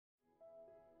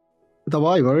The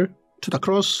Bible to the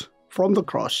cross, from the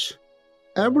cross.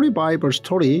 Every Bible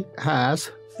story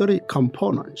has three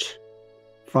components.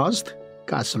 First,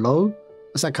 God's law.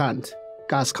 Second,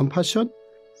 God's compassion.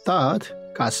 Third,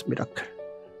 God's miracle.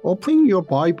 Opening your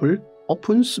Bible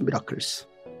opens miracles.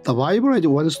 The Bible as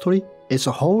one story is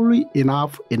wholly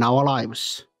enough in our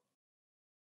lives.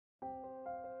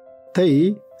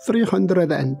 Day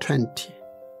 320.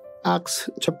 Acts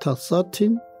chapter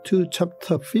 13 to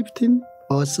chapter 15,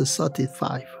 verse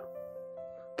 35.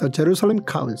 The Jerusalem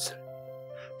Council.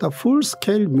 The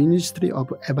full-scale ministry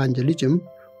of evangelism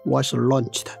was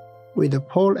launched, with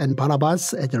Paul and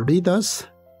Barnabas as leaders,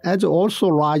 as also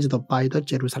raised by the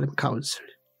Jerusalem Council.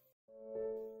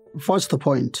 First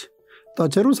point, the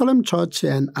Jerusalem Church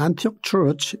and Antioch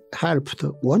Church helped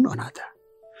one another.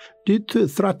 Due to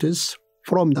threats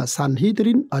from the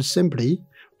Sanhedrin assembly,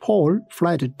 Paul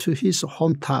fled to his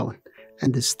hometown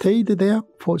and stayed there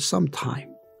for some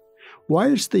time.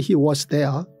 Whilst he was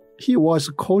there, he was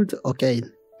called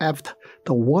again after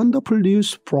the wonderful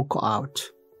news broke out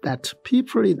that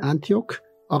people in Antioch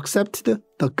accepted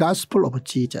the gospel of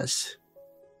Jesus.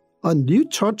 A new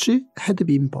church had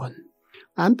been born.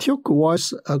 Antioch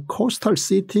was a coastal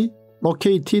city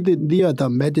located near the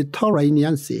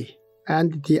Mediterranean Sea,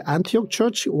 and the Antioch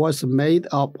church was made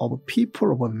up of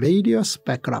people of various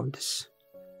backgrounds.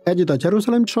 As the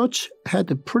Jerusalem church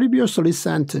had previously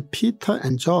sent Peter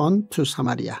and John to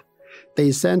Samaria,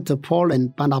 they sent Paul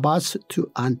and Barnabas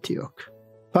to Antioch.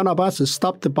 Barnabas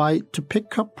stopped by to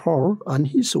pick up Paul on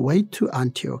his way to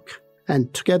Antioch,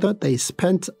 and together they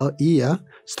spent a year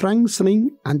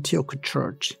strengthening Antioch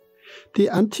church. The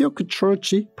Antioch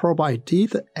church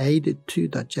provided aid to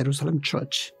the Jerusalem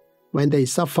church when they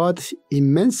suffered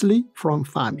immensely from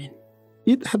famine.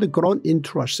 It had grown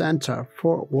into a center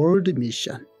for world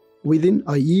mission within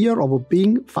a year of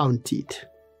being founded.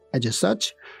 As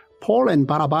such, Paul and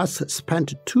Barnabas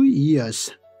spent 2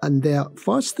 years on their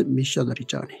first missionary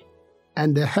journey,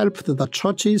 and they helped the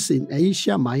churches in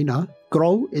Asia Minor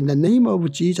grow in the name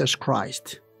of Jesus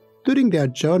Christ. During their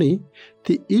journey,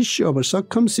 the issue of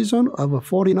circumcision of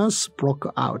foreigners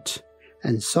broke out,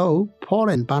 and so Paul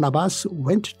and Barnabas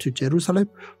went to Jerusalem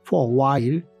for a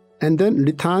while and then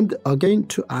returned again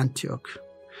to Antioch.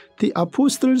 The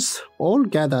apostles all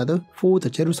gathered for the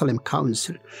Jerusalem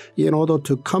Council in order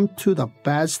to come to the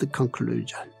best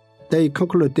conclusion. They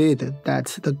concluded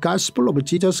that the gospel of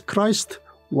Jesus Christ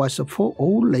was for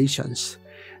all nations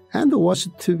and was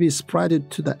to be spread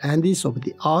to the ends of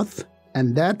the earth,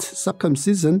 and that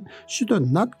circumcision should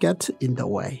not get in the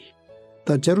way.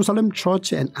 The Jerusalem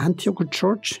church and Antioch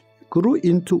church grew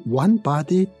into one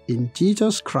body in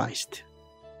Jesus Christ.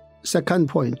 Second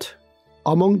point,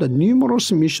 among the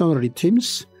numerous missionary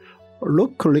teams,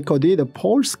 Luke recorded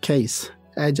Paul's case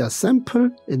as a sample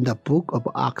in the book of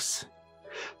Acts.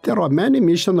 There are many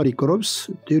missionary groups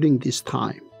during this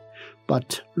time,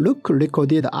 but Luke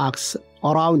recorded Acts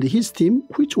around his team,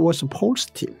 which was Paul's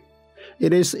team.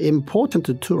 It is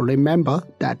important to remember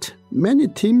that many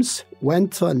teams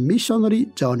went on missionary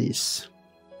journeys.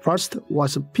 First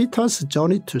was Peter's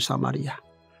journey to Samaria.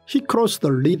 He crossed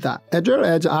the river as well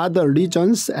as other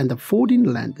regions and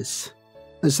foreign lands.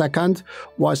 The second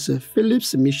was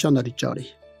Philip's missionary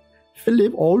journey.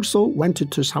 Philip also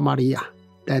went to Samaria,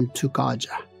 then to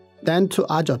Gaza, then to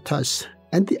Azotus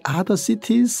and the other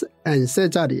cities and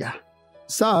Caesarea.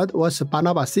 Third was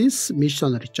Barnabas'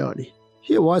 missionary journey.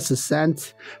 He was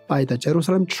sent by the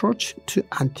Jerusalem church to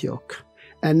Antioch,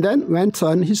 and then went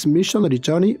on his missionary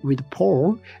journey with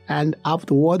Paul and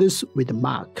afterwards with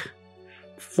Mark.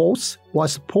 Fourth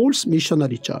was Paul's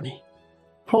missionary journey.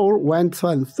 Paul went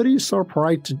on 3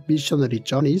 separate missionary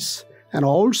journeys and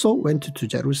also went to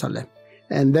Jerusalem,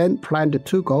 and then planned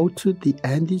to go to the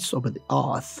ends of the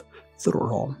earth through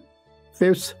Rome.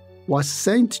 Fifth was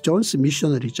St. John's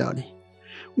missionary journey.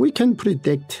 We can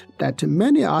predict that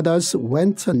many others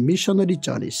went on missionary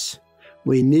journeys.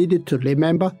 We need to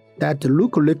remember that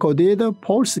Luke recorded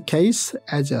Paul's case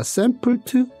as a sample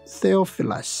to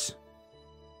Theophilus.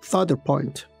 Third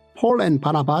point, Paul and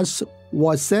Barnabas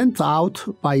were sent out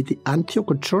by the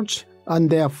Antioch church on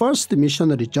their first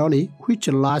missionary journey, which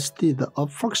lasted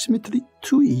approximately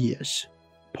 2 years.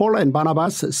 Paul and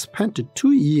Barnabas spent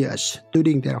 2 years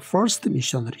during their first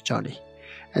missionary journey,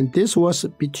 and this was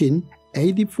between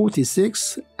AD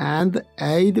 46 and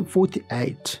AD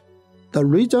 48. The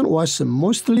region was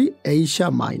mostly Asia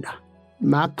Minor.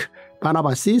 Mark,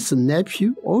 Barnabas'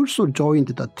 nephew, also joined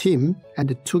the team,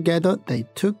 and together they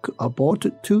took a boat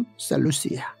to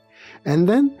Seleucia, and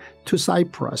then to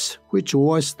Cyprus, which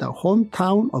was the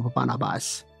hometown of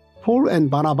Barnabas. Paul and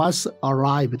Barnabas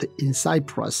arrived in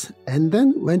Cyprus and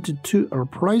then went to a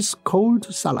place called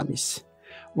Salamis,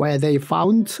 where they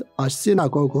found a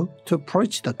synagogue to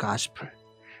preach the gospel.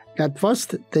 At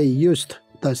first, they used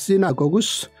the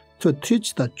synagogues to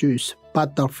teach the Jews,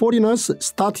 but the foreigners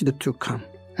started to come,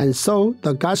 and so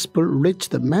the gospel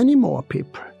reached many more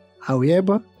people.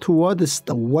 However, towards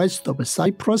the west of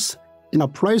Cyprus, in a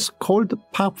place called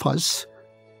Paphos,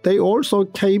 they also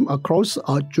came across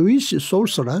a Jewish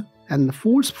sorcerer and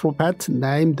false prophet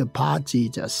named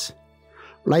Bar-Jesus.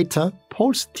 Later,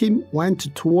 Paul's team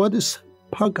went towards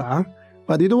Perga,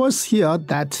 but it was here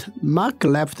that Mark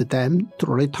left them to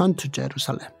return to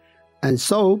Jerusalem. And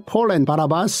so Paul and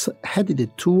Barnabas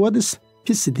headed towards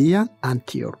Pisidian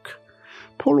Antioch.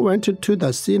 Paul went to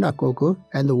the synagogue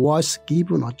and was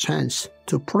given a chance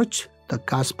to preach the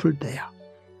gospel there.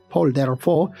 Paul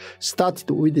therefore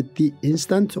started with the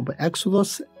incident of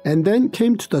Exodus and then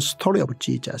came to the story of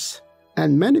Jesus,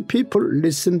 and many people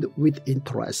listened with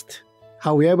interest.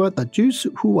 However, the Jews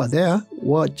who were there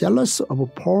were jealous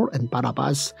of Paul and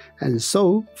Barnabas and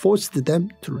so forced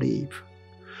them to leave.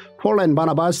 Paul and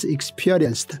Barnabas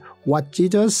experienced what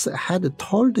Jesus had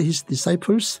told his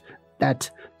disciples, that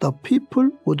the people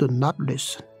would not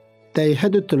listen. They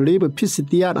had to leave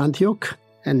Pisidian Antioch,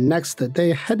 and next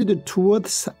they headed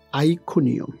towards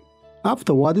Iconium.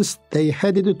 Afterwards, they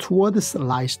headed towards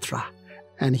Lystra,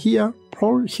 and here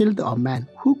Paul healed a man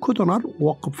who could not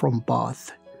walk from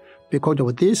birth. Because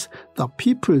of this, the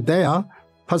people there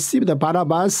perceived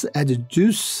Barnabas as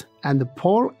Jews and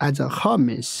Paul as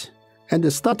Hermes,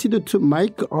 and started to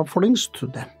make offerings to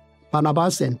them.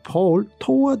 Barnabas and Paul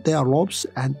tore their robes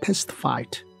and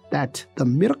testified that the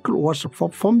miracle was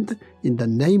performed in the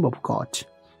name of God.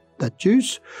 The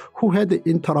Jews who had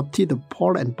interrupted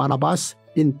Paul and Barnabas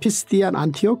in Pisidian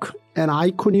Antioch and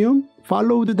Iconium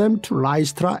followed them to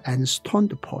Lystra and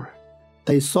stoned Paul.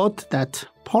 They thought that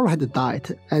Paul had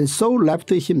died and so left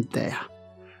him there.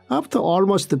 After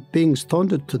almost being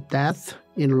stoned to death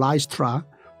in Lystra,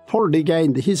 Paul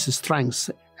regained his strength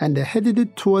and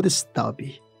headed towards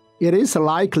Derbe. It is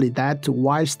likely that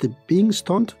whilst being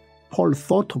stoned, Paul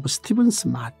thought of Stephen's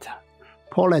matter.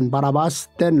 Paul and Barnabas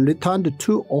then returned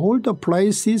to all the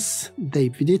places they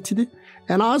visited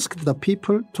and asked the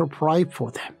people to pray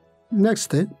for them.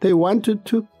 Next, they went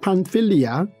to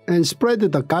Pamphylia and spread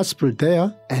the gospel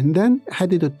there and then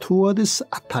headed towards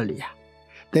Attalia.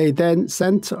 They then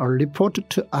sent a report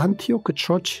to Antioch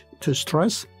Church to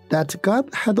stress that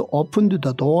God had opened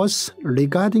the doors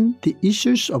regarding the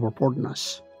issues of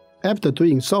boldness. After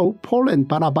doing so, Paul and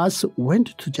Barnabas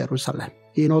went to Jerusalem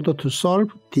in order to solve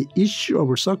the issue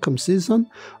of circumcision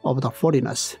of the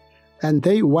foreigners, and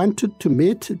they wanted to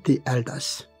meet the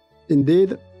elders.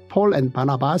 Indeed, Paul and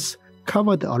Barnabas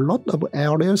covered a lot of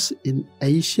areas in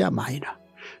Asia Minor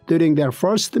during their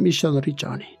first missionary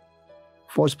journey.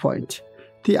 Fourth point,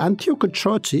 the Antioch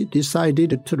Church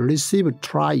decided to receive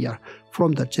trial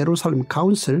from the Jerusalem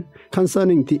Council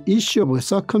concerning the issue of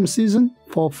circumcision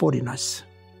for foreigners.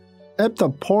 After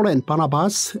Paul and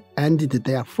Barnabas ended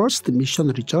their first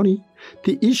missionary journey,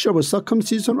 the issue of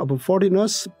circumcision of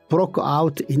foreigners broke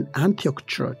out in Antioch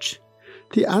Church.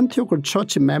 The Antioch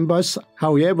Church members,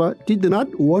 however, did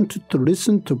not want to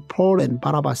listen to Paul and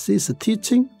Barnabas'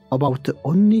 teaching about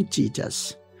only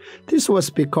Jesus. This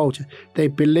was because they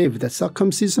believed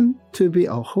circumcision to be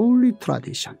a holy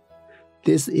tradition.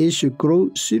 This issue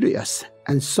grew serious,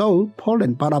 and so Paul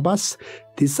and Barnabas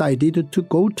decided to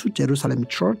go to Jerusalem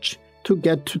Church to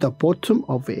get to the bottom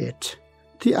of it.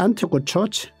 The Antioch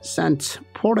Church sent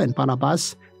Paul and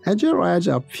Barnabas as well as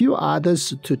a few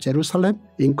others to Jerusalem,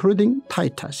 including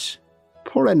Titus.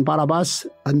 Paul and Barnabas,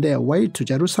 on their way to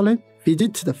Jerusalem,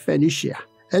 visited Phoenicia,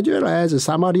 as well as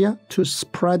Samaria, to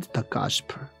spread the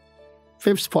gospel.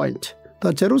 Fifth point,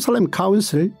 the Jerusalem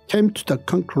Council came to the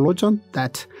conclusion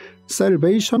that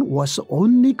salvation was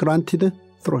only granted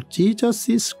through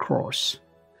Jesus' cross.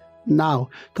 Now,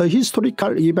 the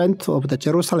historical event of the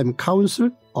Jerusalem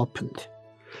Council opened.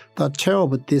 The chair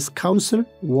of this council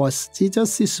was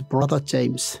Jesus' brother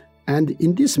James, and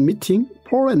in this meeting,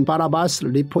 Paul and Barnabas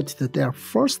reported their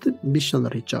first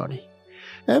missionary journey.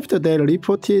 After they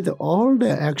reported all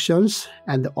their actions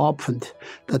and opened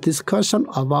the discussion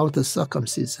about the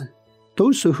circumcision,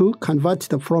 those who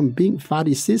converted from being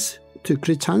Pharisees to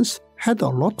Christians had a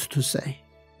lot to say.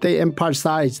 They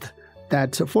emphasized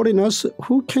that foreigners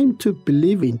who came to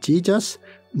believe in Jesus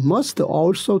must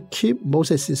also keep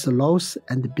Moses' laws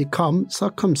and become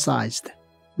circumcised.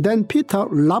 Then Peter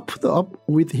lapped up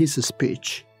with his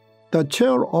speech. The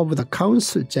chair of the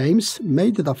council, James,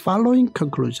 made the following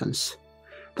conclusions.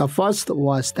 The first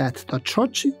was that the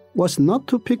church was not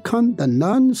to pick on the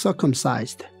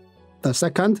non-circumcised. The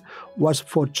second was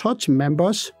for church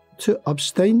members to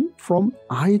abstain from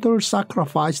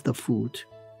idol-sacrificed food,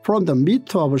 from the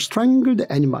meat of strangled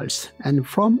animals, and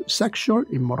from sexual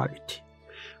immorality.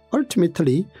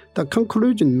 Ultimately, the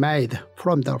conclusion made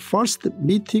from the first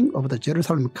meeting of the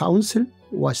Jerusalem Council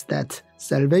was that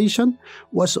salvation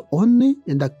was only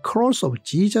in the cross of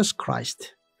Jesus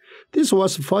Christ. This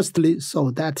was firstly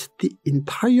so that the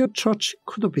entire church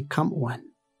could become one.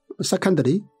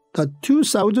 Secondly, the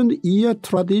 2,000-year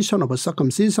tradition of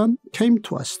circumcision came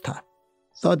to a stop.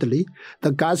 Thirdly,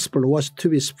 the gospel was to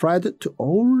be spread to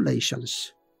all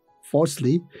nations.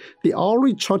 Fourthly, the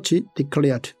early church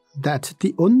declared that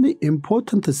the only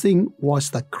important thing was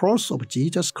the cross of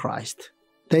Jesus Christ.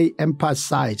 They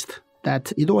emphasized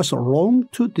that it was wrong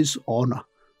to dishonor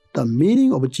the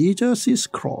meaning of Jesus'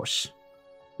 cross.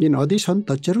 In addition,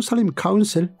 the Jerusalem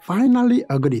Council finally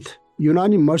agreed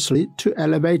unanimously to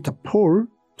elevate Paul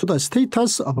to the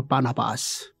status of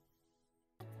Barnabas.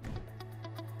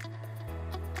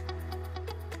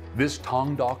 This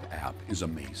Tongdok app is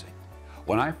amazing.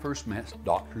 When I first met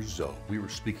Dr. Byoungho, we were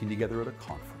speaking together at a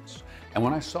conference. And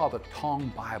when I saw the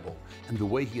Tong Bible and the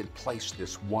way he had placed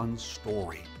this one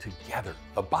story together,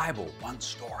 the Bible, one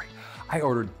story, I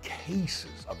ordered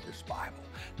cases of this Bible.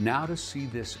 Now to see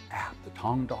this app, the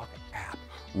Tongdok app,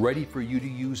 ready for you to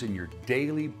use in your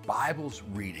daily Bible's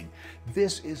reading.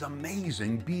 This is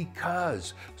amazing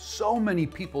because so many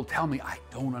people tell me I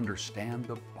don't understand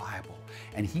the Bible,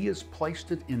 and he has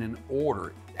placed it in an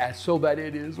order so that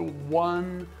it is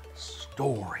one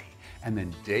story, and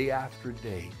then day after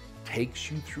day takes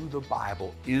you through the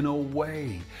Bible in a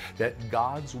way that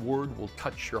God's Word will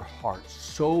touch your heart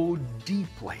so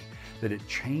deeply that it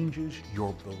changes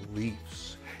your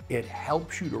beliefs. It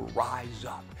helps you to rise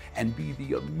up and be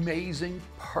the amazing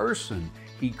person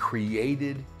He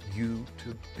created you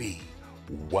to be.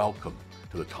 Welcome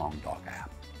to the Tongdok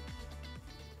app.